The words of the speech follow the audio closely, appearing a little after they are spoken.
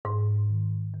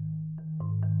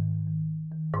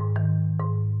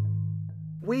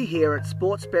We here at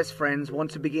Sports Best Friends want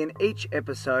to begin each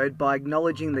episode by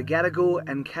acknowledging the Gadigal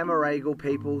and Camaragal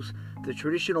peoples, the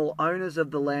traditional owners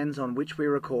of the lands on which we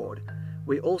record.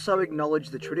 We also acknowledge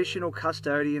the traditional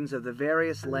custodians of the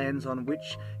various lands on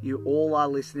which you all are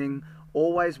listening,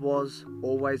 always was,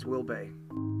 always will be.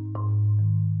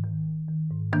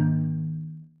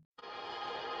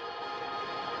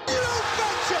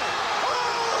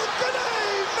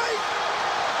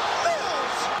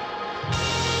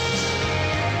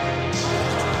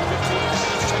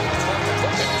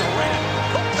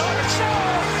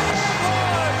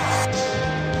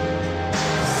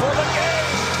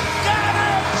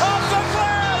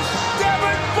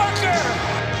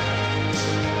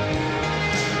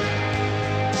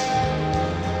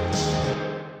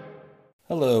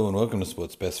 Hello and welcome to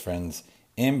Sports Best Friends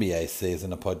NBA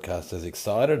season, a podcast as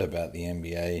excited about the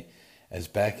NBA as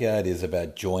Backyard is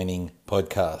about joining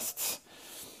podcasts.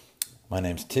 My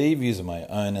name's T, views of my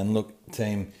own, and look,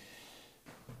 team,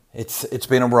 it's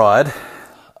been a ride.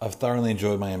 I've thoroughly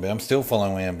enjoyed my NBA. I'm still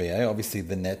following my NBA. Obviously,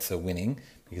 the Nets are winning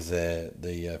because they're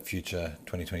the future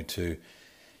 2022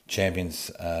 champions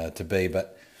to be,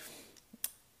 but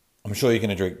I'm sure you can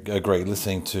agree,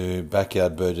 listening to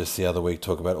Backyard Burgess the other week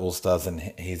talk about All-Stars, and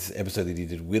his episode that he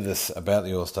did with us about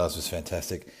the All-Stars was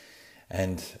fantastic.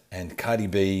 And Cardi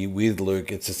B with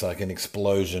Luke, it's just like an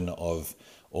explosion of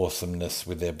awesomeness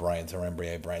with their brains, or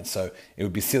NBA brains. So it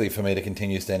would be silly for me to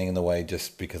continue standing in the way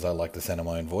just because I like the sound of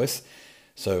my own voice.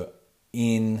 So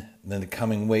in the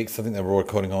coming weeks, I think that we're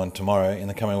recording on tomorrow, in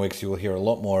the coming weeks you will hear a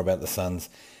lot more about the Suns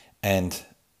and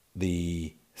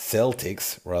the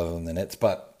Celtics rather than the Nets,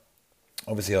 but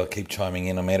obviously, I'll keep chiming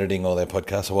in. I'm editing all their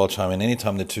podcasts, so I'll chime in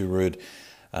anytime they're too rude.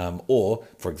 Or,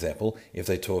 for example, if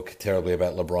they talk terribly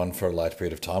about LeBron for a large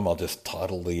period of time, I'll just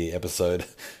title the episode,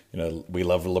 We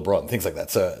Love LeBron, things like that.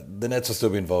 So the Nets will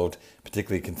still be involved,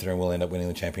 particularly considering we'll end up winning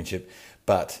the championship.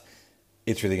 But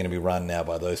it's really going to be run now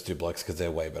by those two blokes because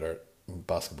they're way better at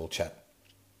basketball chat.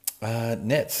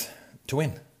 Nets to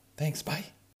win. Thanks, bye.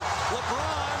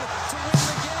 LeBron to win the game.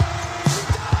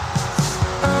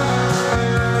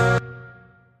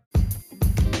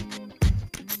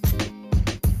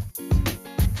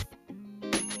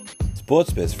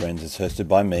 Sports Best Friends is hosted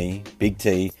by me, Big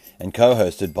T, and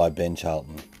co-hosted by Ben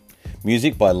Charlton.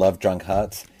 Music by Love Drunk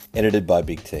Hearts, edited by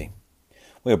Big T.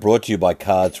 We are brought to you by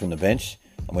Cards from the Bench,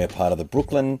 and we are part of the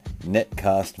Brooklyn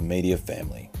Netcast Media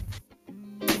family.